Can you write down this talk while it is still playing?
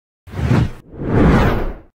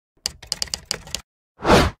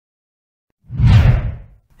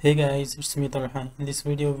Hey guys, it's me Talha. In this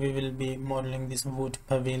video we will be modeling this wood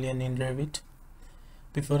pavilion in Revit.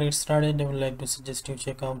 Before I get started, I would like to suggest you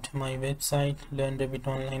check out my website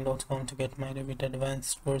learnrevitonline.com to get my Revit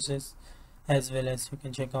advanced courses, as well as you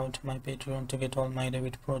can check out my Patreon to get all my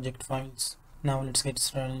Revit project files. Now let's get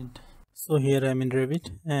started. So here I'm in Revit,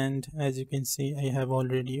 and as you can see I have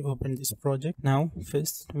already opened this project. Now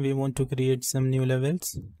first we want to create some new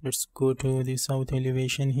levels. Let's go to the south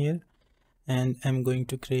elevation here, and I'm going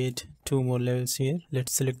to create two more levels here.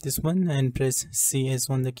 Let's select this one and press CS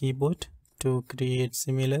on the keyboard to create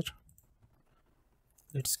similar.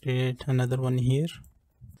 Let's create another one here.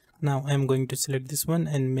 Now I'm going to select this one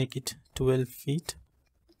and make it 12 feet,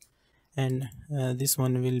 and this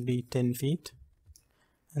one will be 10 feet,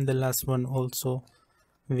 and the last one also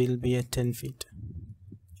will be at 10 feet.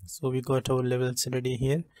 So we got our levels ready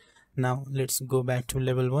here. Now let's go back to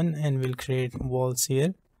level 1 and we'll create walls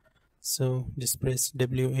here. So just press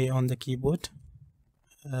WA on the keyboard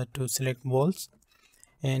to select walls,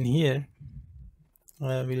 and here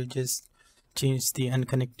we'll just change the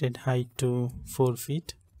unconnected height to 4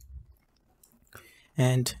 feet,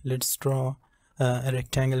 and let's draw a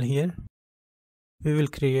rectangle here. We will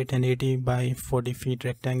create an 80 by 40 feet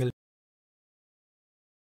rectangle.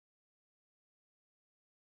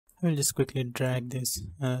 I will just quickly drag this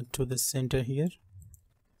to the center here.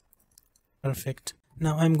 Perfect.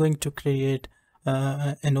 Now I'm going to create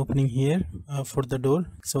an opening here for the door.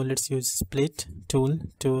 So let's use split tool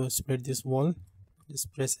to split this wall.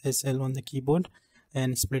 Just press SL on the keyboard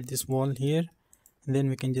and split this wall here. And then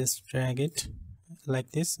we can just drag it like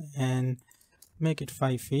this and make it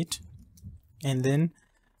 5 feet. And then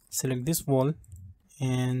select this wall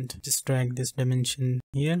and just drag this dimension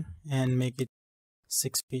here and make it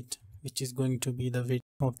 6 feet, which is going to be the width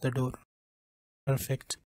of the door.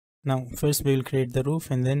 Perfect. Now first we will create the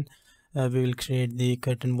roof, and then we will create the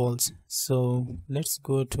curtain walls. So let's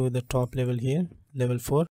go to the top level here, level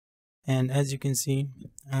 4, and as you can see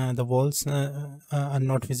the walls are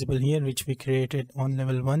not visible here, which we created on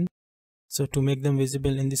level 1. So to make them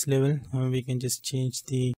visible in this level, we can just change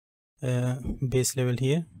the base level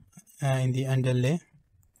here in the underlay.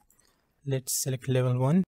 Let's select level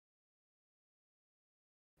 1.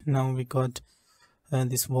 Now we got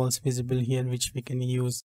these walls visible here, which we can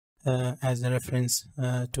use as a reference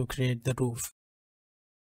to create the roof.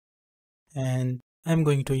 And I'm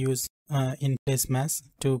going to use in place mass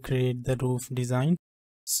to create the roof design.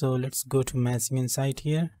 So let's go to massing inside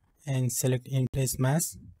here and select in place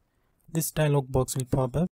mass. This dialog box will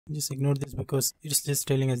pop up. Just ignore this because it's just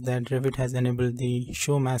telling us that Revit has enabled the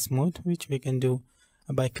show mass mode, which we can do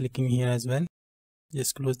by clicking here as well.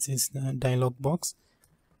 Just close this dialog box,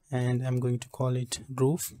 and I'm going to call it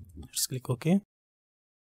roof. Let's click OK.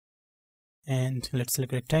 And let's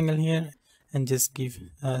select rectangle here and just give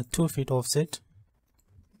 2 feet offset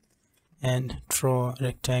and draw a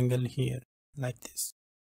rectangle here like this.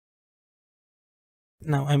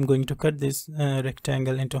 Now I'm going to cut this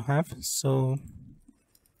rectangle into half. So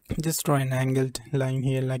just draw an angled line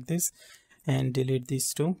here like this and delete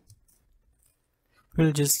these two.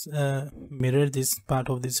 We'll just mirror this part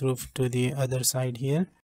of this roof to the other side here.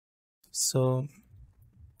 So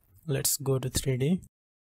let's go to 3D.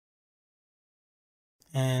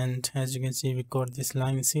 And as you can see, we got these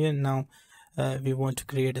lines here. Now we want to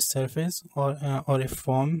create a surface or a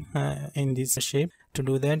form in this shape. To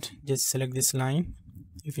do that, just select this line.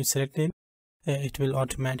 If you select it, it will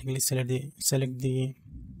automatically select the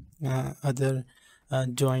other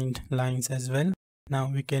joined lines as well.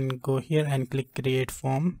 Now we can go here and click create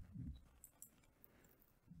form.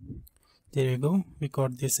 There we go. We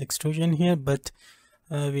got this extrusion here, but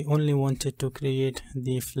we only wanted to create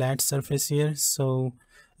the flat surface here. So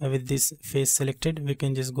with this face selected, we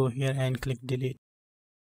can just go here and click delete.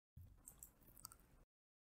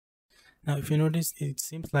 Now if you notice, it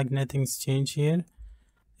seems like nothing's changed here.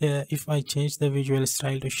 If I change the visual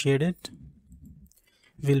style to shaded,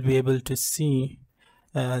 we'll be able to see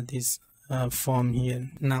this form here.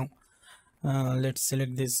 Now let's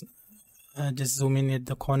select this, just zoom in at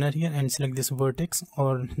the corner here and select this vertex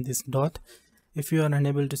or this dot. If you are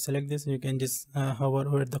unable to select this, you can just hover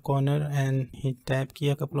over the corner and hit tab key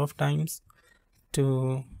a couple of times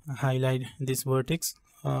to highlight this vertex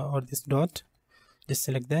or this dot. Just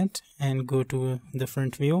select that and go to the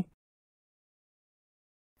front view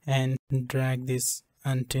and drag this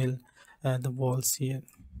until the walls here.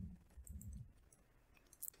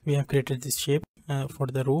 We have created this shape for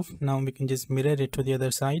the roof. Now we can just mirror it to the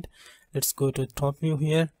other side. Let's go to top view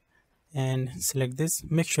here and select this.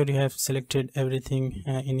 Make sure you have selected everything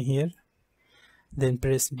in here, then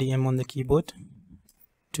press DM on the keyboard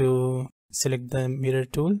to select the mirror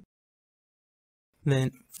tool.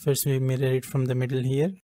 Then first we mirror it from the middle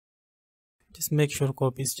here. Just make sure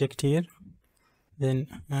copy is checked here. Then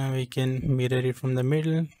we can mirror it from the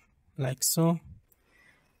middle like so,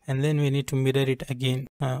 and then we need to mirror it again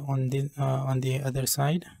on the other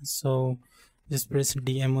side. So just press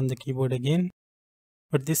DM on the keyboard again,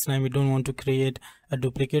 but this time we don't want to create a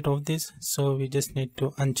duplicate of this, so we just need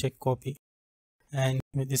to uncheck copy, and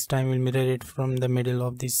this time we'll mirror it from the middle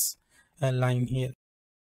of this line here.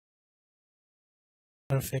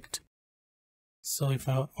 Perfect. So if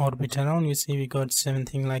I orbit around, you see we got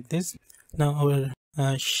something like this. Now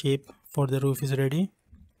our shape for the roof is ready,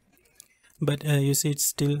 but you see it's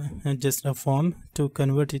still just a form. To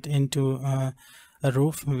convert it into a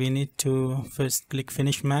roof, we need to first click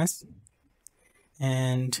Finish Mask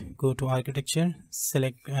and go to Architecture,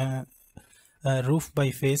 select Roof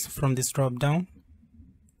by Face from this drop down,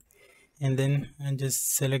 and then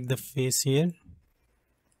just select the face here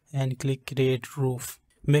and click Create Roof.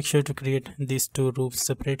 Make sure to create these two roofs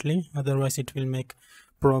separately, otherwise it will make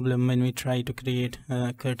problem when we try to create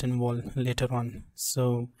a curtain wall later on.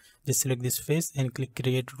 So just select this face and click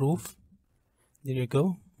Create Roof. There you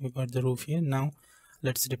go, we got the roof here. Now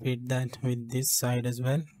let's repeat that with this side as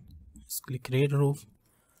well. Just click Create Roof.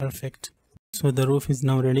 Perfect. So the roof is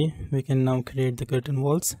now ready. We can now create the curtain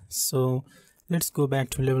walls. So let's go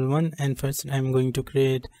back to level 1, and first I'm going to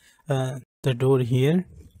create the door here.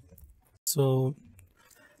 So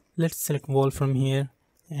let's select wall from here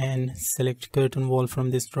and select curtain wall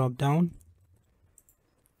from this drop down,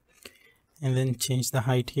 and then change the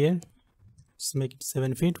height here. Just make it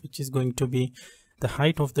 7 feet, which is going to be the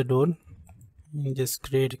height of the door, and just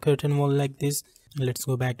create a curtain wall like this. Let's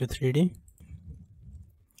go back to 3D,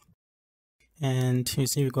 and you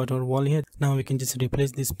see we got our wall here. Now we can just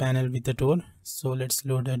replace this panel with the door. So let's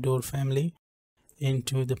load a door family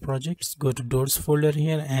into the projects. Go to doors folder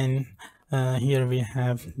here, and here we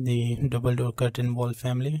have the double door curtain wall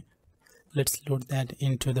family. Let's load that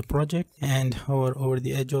into the project and hover over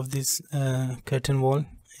the edge of this curtain wall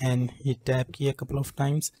and hit tab key a couple of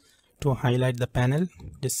times to highlight the panel.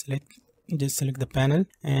 Just select the panel,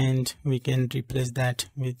 and we can replace that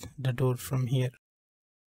with the door from here.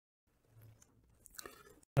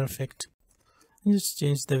 Perfect. Just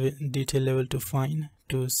change the detail level to fine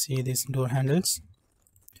to see these door handles.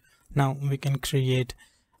 Now we can create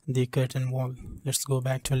the curtain wall. Let's go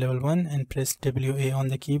back to level 1 and press WA on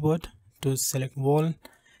the keyboard to select wall,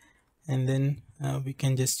 and then we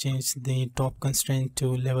can just change the top constraint to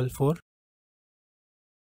level 4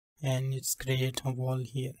 and just create a wall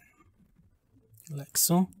here like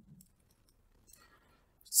so.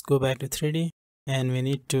 Let's go back to 3D, and we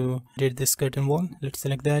need to edit this curtain wall. Let's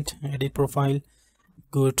select that, edit profile,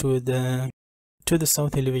 go to the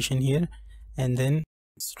south elevation here, and then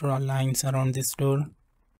draw lines around this door.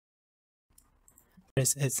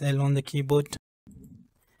 Press SL on the keyboard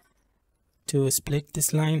to split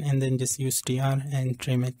this line, and then just use TR and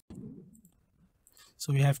trim it.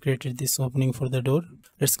 So we have created this opening for the door.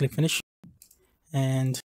 Let's click Finish,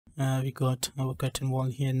 and we got our curtain wall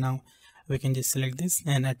here. Now we can just select this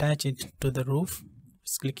and attach it to the roof.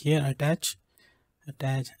 Just click here, attach,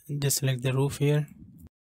 just select the roof here.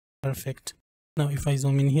 Perfect. Now if I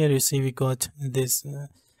zoom in here, you see we got this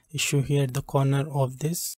issue here at the corner of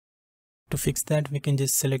this. To fix that, we can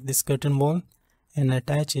just select this curtain wall and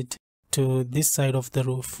attach it to this side of the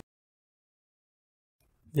roof.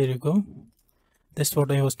 There you go. That's what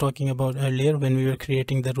I was talking about earlier when we were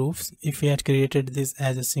creating the roofs. If we had created this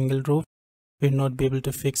as a single roof, we would not be able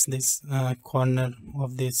to fix this corner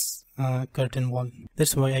of this curtain wall.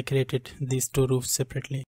 That's why I created these two roofs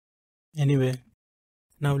separately. Anyway,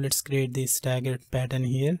 now let's create this staggered pattern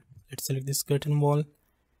here. Let's select this curtain wall,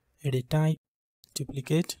 edit type,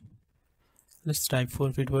 duplicate. Let's type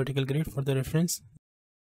 4 feet vertical grid for the reference,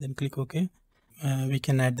 then click OK. We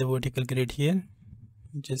can add the vertical grid here.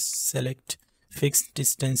 Just select fixed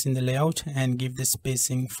distance in the layout and give the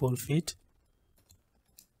spacing 4 feet.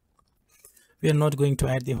 We are not going to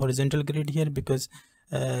add the horizontal grid here because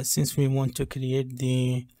since we want to create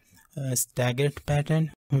the staggered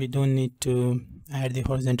pattern, we don't need to add the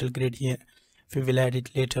horizontal grid here. We will add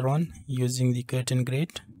it later on using the curtain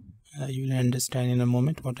grid. You will understand in a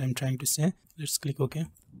moment what I'm trying to say. Let's click OK,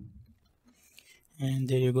 and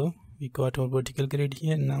there you go, we got our vertical grid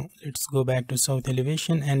here. Now let's go back to south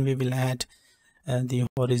elevation and we will add the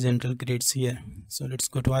horizontal grids here. So let's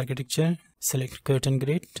go to architecture, select curtain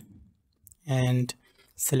grid and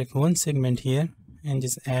select one segment here and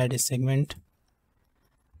just add a segment.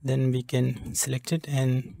 Then we can select it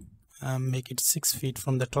and make it 6 feet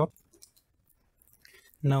from the top.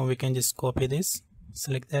 Now we can just copy this,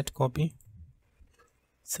 select that, copy,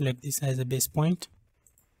 select this as a base point,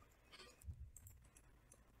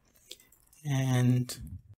 and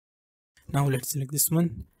now let's select this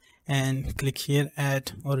one and click here,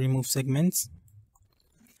 add or remove segments.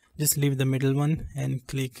 Just leave the middle one and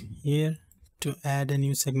click here to add a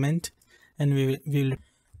new segment, and we will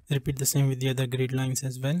repeat the same with the other grid lines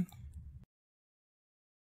as well.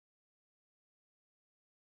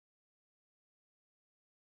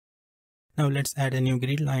 Now let's add a new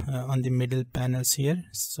grid line on the middle panels here.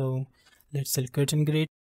 So let's select curtain grid,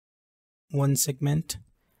 one segment.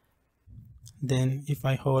 Then if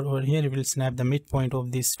I hover over here, it will snap the midpoint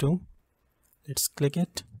of these two. Let's click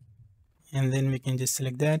it, and then we can just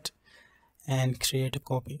select that and create a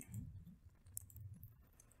copy.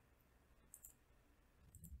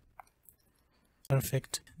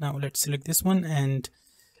 Perfect. Now let's select this one and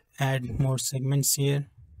add more segments here,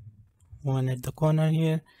 one at the corner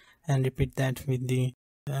here, and repeat that with the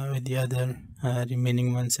other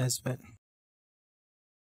remaining ones as well.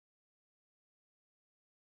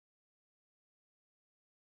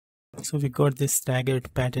 So we got this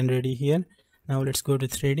staggered pattern ready here. Now let's go to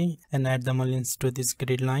 3D and add the mullions to these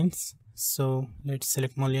grid lines. So let's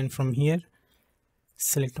select mullion from here,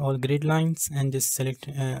 select all grid lines, and just select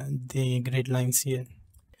the grid lines here.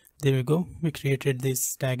 There we go, we created these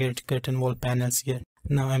staggered curtain wall panels here.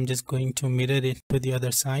 Now I'm just going to mirror it to the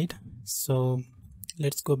other side. So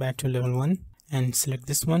let's go back to level 1 and select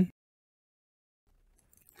this one,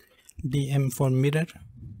 DM for mirror.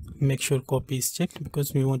 Make sure copy is checked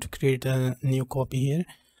because we want to create a new copy here.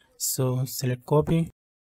 So select copy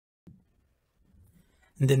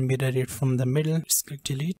and then mirror it from the middle. Just click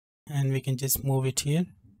delete, and we can just move it here.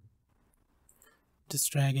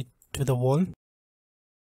 Just drag it to the wall.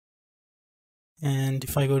 And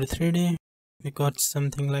if I go to 3D, we got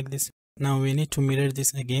something like this. Now we need to mirror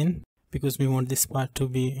this again because we want this part to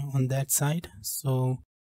be on that side. So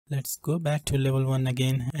let's go back to level 1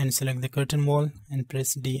 again and select the curtain wall and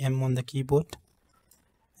press DM on the keyboard.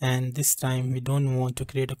 And this time we don't want to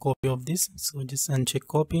create a copy of this, so just uncheck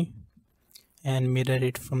copy and mirror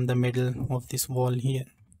it from the middle of this wall here,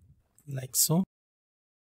 like so.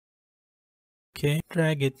 Okay,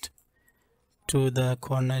 drag it to the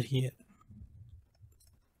corner here.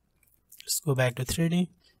 Let's go back to 3D.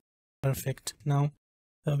 Perfect. Now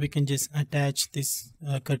we can just attach this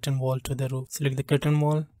curtain wall to the roof. Select the curtain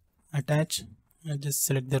wall, attach, and just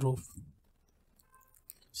select the roof.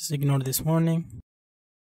 Just ignore this warning.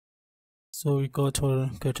 So we got our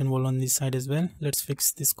curtain wall on this side as well. Let's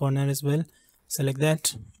fix this corner as well. Select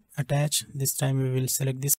that, attach. This time we will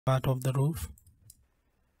select this part of the roof.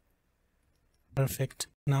 Perfect.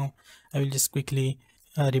 Now I will just quickly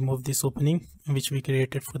remove this opening which we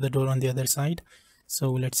created for the door on the other side.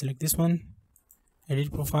 So let's select this one,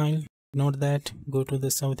 edit profile, ignore that, go to the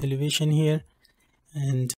south elevation here,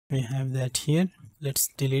 and we have that here. Let's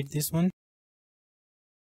delete this one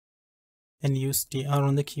and use TR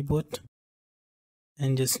on the keyboard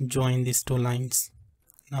and just join these two lines.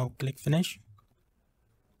 Now click finish.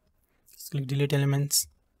 Just click delete elements.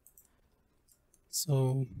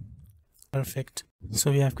 So perfect.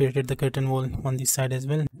 So we have created the curtain wall on this side as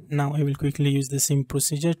well. Now I will quickly use the same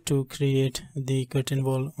procedure to create the curtain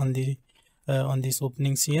wall on the on these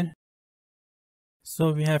openings here.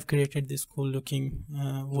 So we have created this cool looking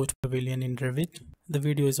wood pavilion in Revit. The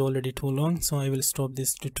video is already too long, so I will stop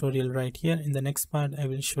this tutorial right here. In the next part I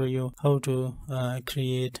will show you how to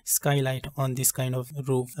create skylight on this kind of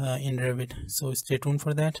roof in Revit. So stay tuned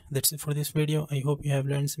for that. That's it for this video. I hope you have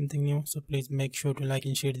learned something new. So please make sure to like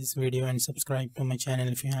and share this video and subscribe to my channel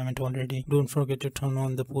if you haven't already. Don't forget to turn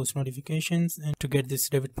on the post notifications, and to get this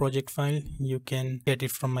Revit project file you can get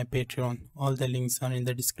it from my Patreon. All the links are in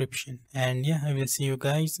the description. And yeah, I will see you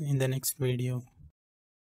guys in the next video.